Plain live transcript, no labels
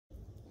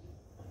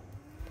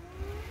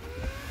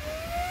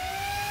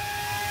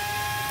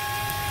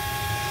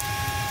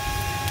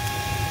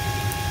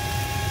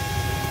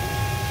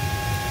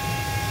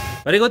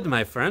Very good,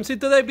 my friends. In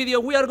today's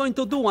video we are going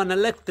to do an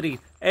electric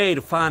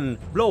air fan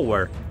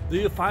blower. Do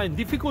you find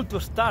difficult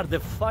to start the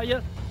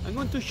fire? I'm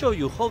going to show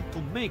you how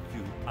to make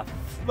you a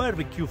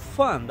barbecue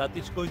fan that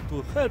is going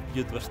to help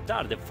you to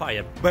start the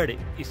fire very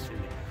easily.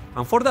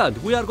 And for that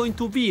we are going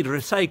to be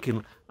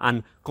recycling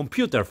a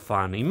computer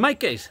fan. In my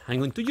case I'm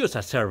going to use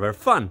a server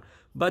fan,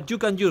 but you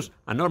can use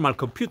a normal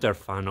computer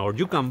fan, or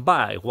you can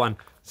buy one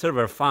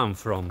server fan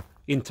from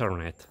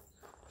internet.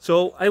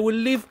 So I will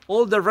leave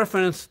all the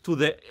reference to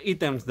the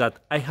items that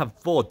I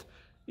have bought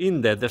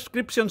in the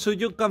description so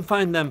you can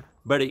find them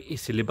very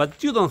easily,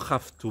 but you don't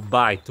have to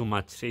buy too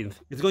much things.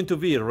 It's going to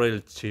be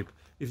real cheap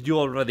if you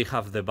already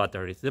have the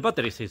batteries. The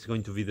batteries is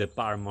going to be the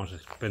part most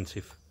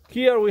expensive.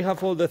 Here we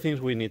have all the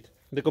things we need.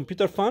 The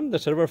computer fan, the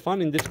server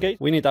fan in this case.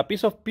 We need a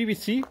piece of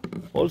PVC.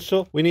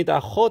 Also we need a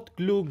hot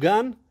glue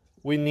gun.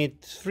 We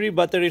need 3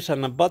 batteries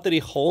and a battery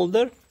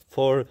holder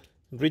for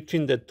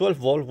reaching the 12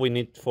 volt we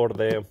need for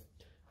the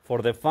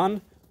fan.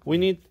 We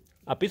need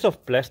a piece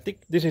of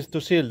plastic. This is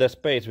to seal the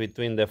space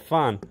between the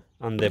fan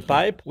and the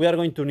pipe. We are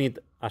going to need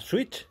a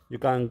switch. You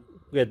can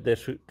get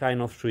the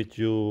kind of switch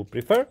you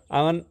prefer.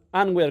 And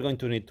we are going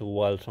to need to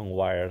weld some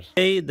wires.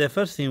 Okay, the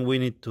first thing we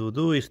need to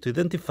do is to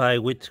identify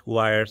which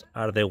wires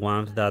are the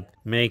ones that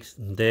makes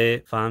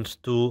the fans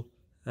to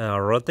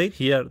rotate.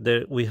 Here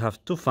we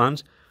have 2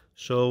 fans,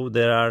 so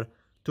there are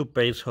 2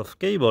 pairs of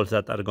cables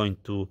that are going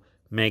to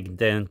make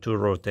them to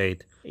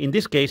rotate. In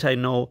this case I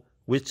know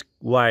which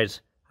wires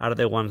are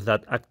the ones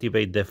that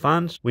activate the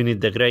fans. We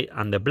need the gray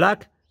and the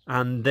black,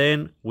 and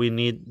then we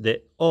need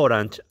the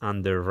orange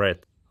and the red.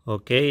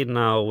 Okay,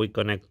 now we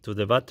connect to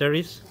the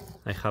batteries.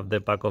 I have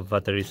the pack of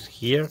batteries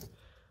here.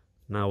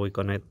 Now we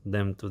connect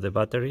them to the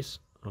batteries.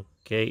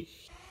 Okay.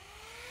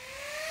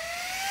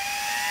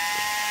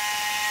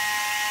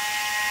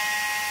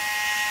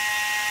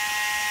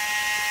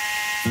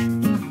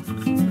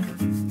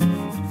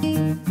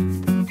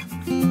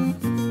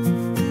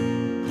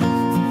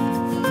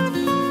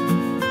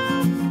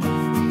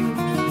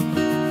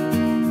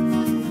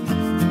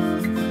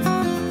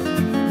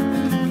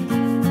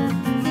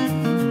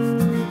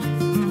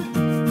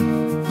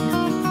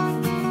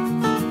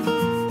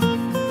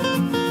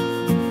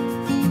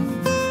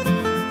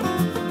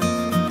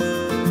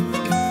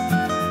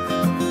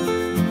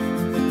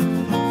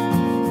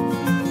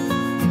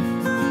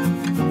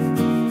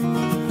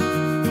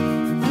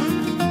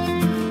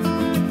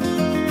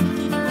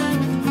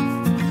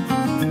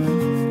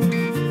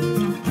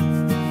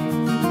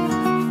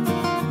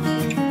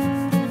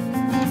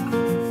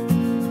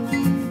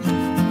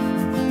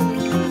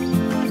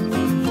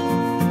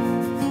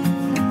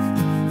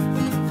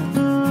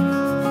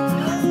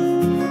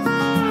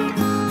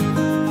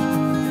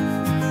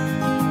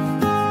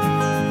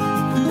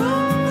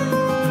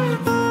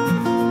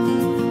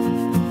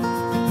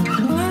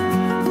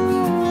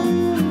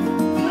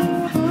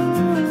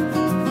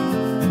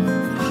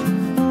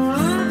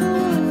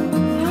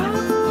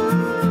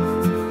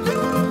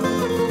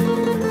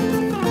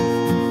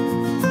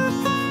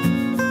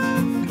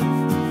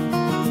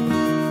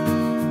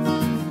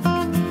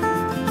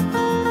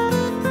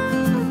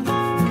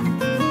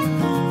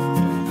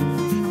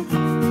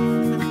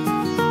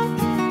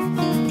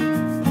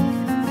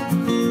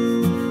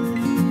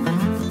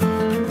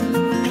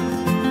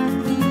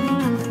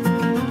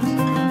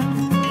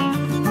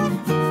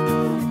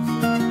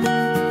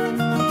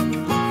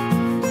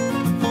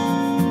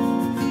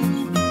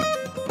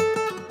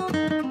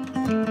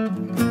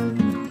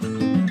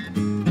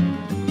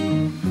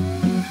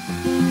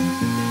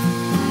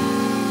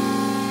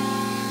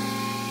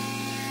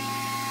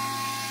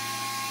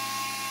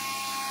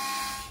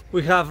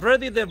 We have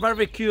ready the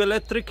barbecue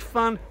electric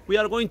fan. We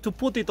are going to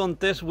put it on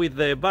test with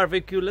the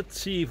barbecue. Let's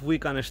see if we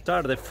can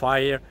start the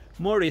fire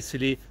more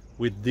easily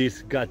with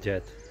this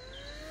gadget.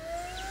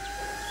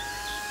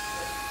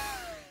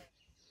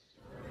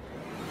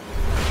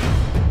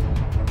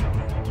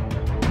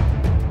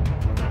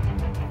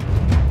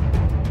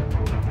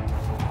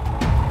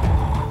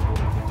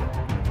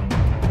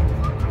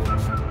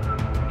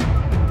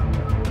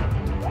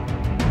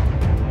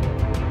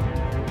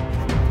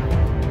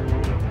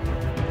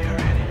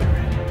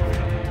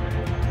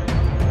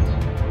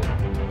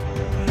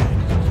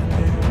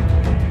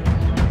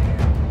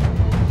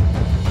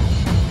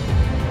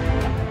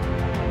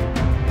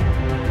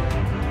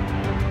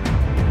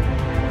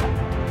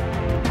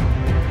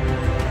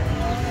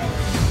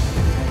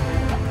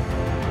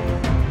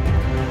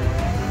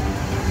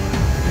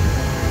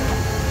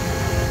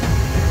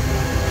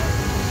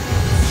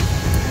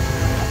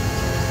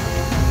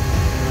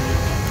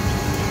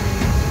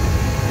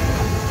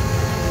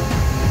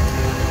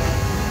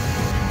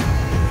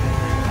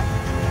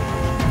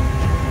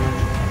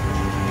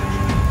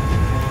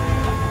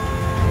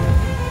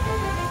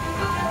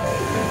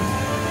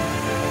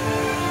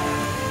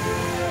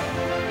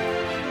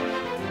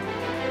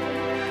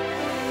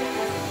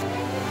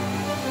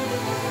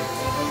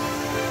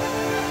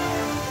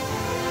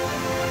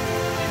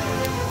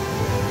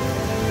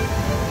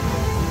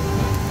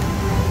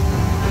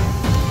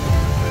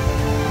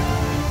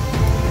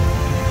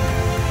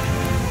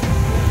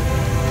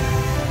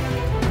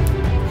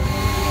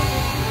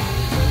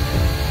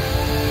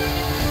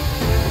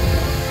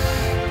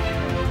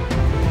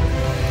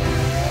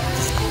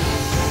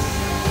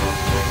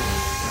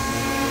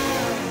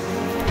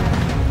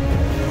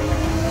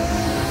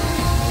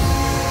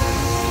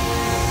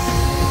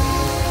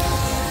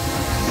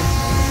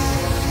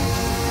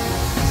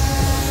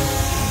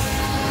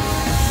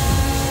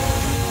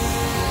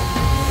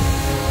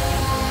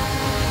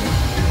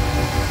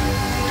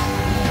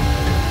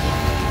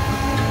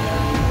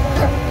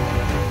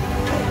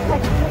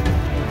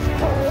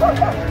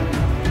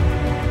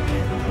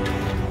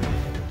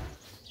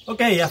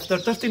 Okay, after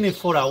testing it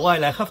for a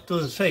while, I have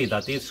to say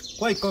that it's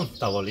quite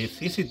comfortable.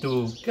 It's easy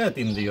to get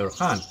into your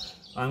hand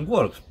and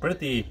works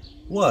pretty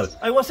well.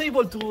 I was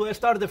able to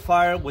start the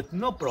fire with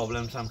no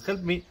problems and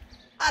helped me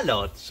a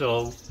lot,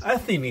 so I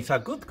think it's a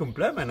good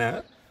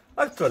complement.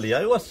 Actually,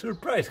 I was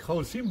surprised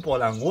how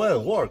simple and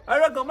well it worked. I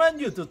recommend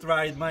you to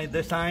try my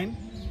design.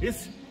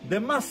 It's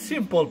the most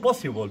simple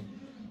possible.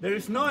 There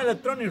is no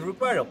electronics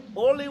required,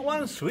 only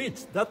one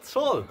switch, that's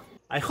all.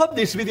 I hope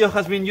this video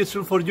has been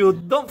useful for you.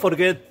 Don't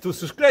forget to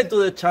subscribe to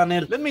the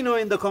channel. Let me know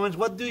in the comments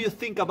what do you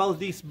think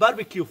about this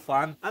barbecue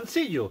fan, and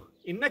see you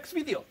in next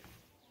video.